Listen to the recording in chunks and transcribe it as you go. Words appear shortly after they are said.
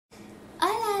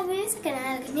este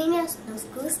canal, los niños nos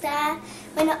gusta.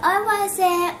 Bueno, hoy voy a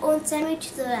hacer un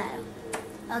sándwich dorado.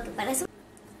 Ok, para eso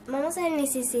vamos a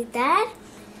necesitar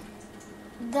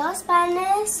 2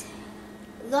 panes,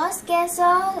 2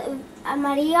 quesos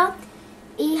amarillo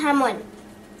y jamón.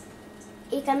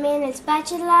 Y también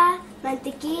espátula,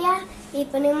 mantequilla, y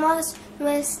ponemos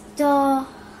nuestra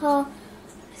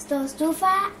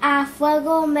estufa a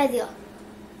fuego medio.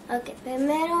 Ok,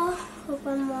 primero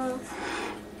ocupamos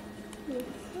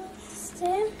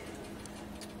este.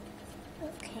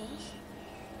 Ok,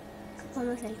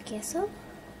 ocupamos el queso.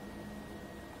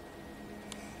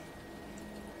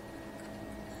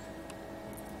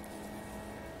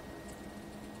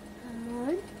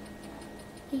 Jamón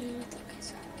y el otro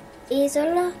queso. Y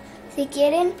solo si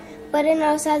quieren pueden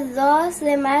usar 2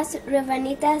 demás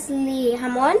rebanitas de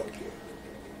jamón.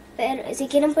 Pero si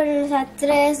quieren pueden usar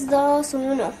 3, 2 o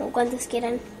 1 o cuantos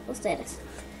quieran ustedes.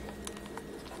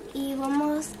 Y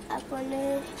vamos a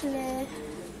ponerle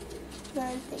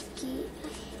mantequilla.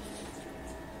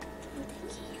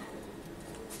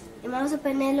 Y vamos a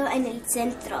ponerlo en el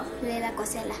centro de la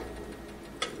cocina.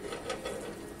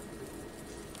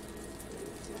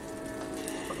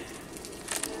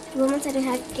 Vamos a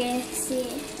dejar que se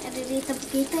derrita un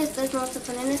poquito y después vamos a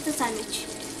poner nuestro sándwich.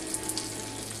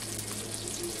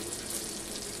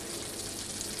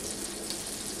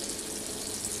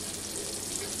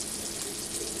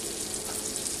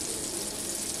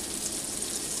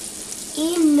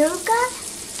 Y nunca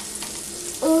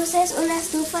uses una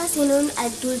estufa sin un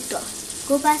adulto.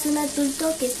 Ocupas un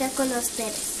adulto que esté con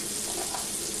ustedes.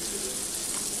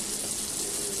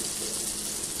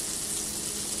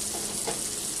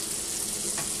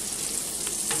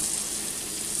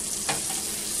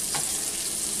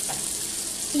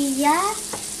 Y ya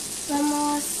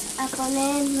vamos a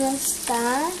poner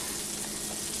nuestra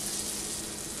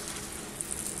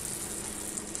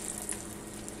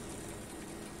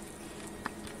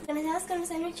comenzamos con el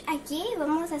sándwich aquí.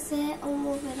 Vamos a hacer un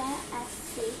moverá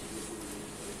así,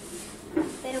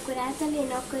 pero cuidado de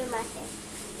no quemarte.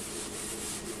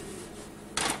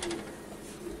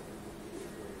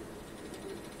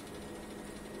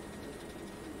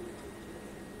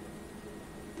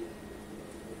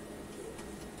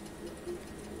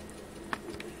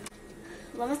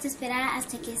 Vamos a esperar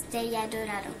hasta que esté ya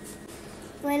dorado.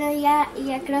 Bueno, ya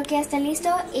creo que ya está listo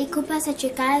y ocupas a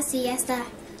checar si ya está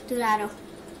dorado.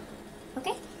 Ok,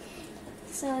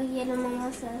 so ya lo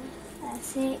vamos a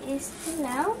hacer este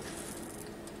lado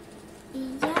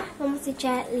y ya vamos a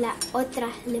echar la otra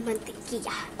de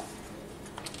mantequilla.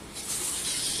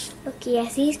 Ok,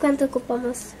 así es cuánto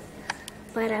ocupamos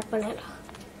para ponerlo.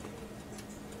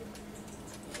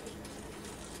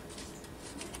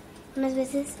 Unas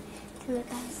veces se me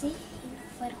cae así y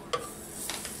no puedo.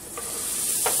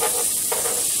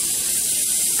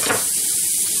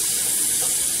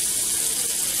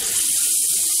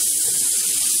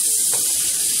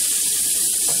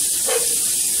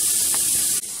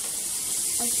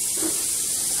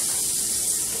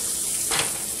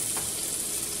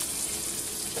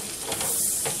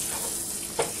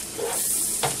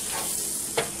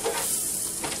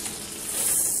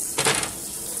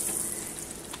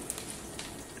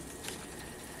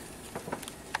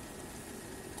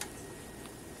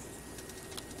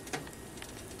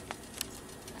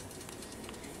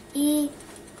 Y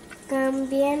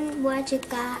también voy a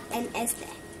checar en este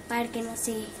para que no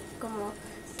se como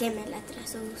queme la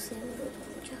traducción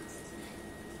mucho.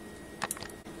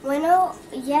 Bueno,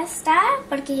 ya está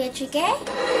porque ya chequé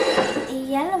y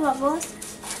ya lo vamos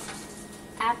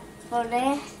a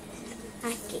poner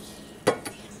aquí.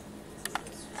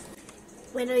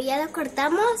 Bueno, ya lo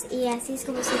cortamos y así es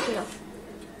como se quedó.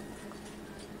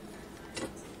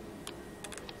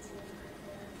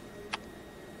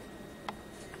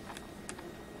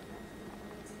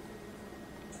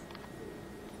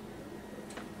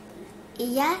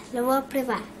 Y ya lo voy a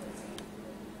probar.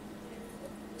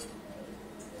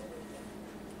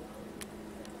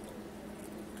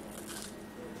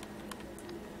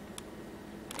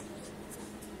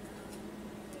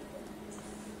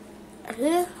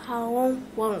 El jamón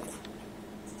bueno.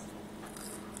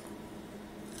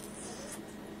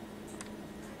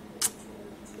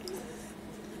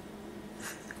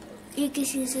 Y que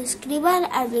se suscriban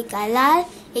a mi canal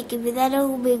y que me den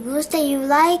un me gusta y un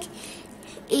like.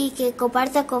 Y que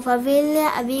comparta con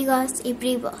familia, amigos y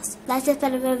primos. Gracias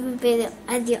por ver mi video.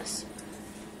 Adiós.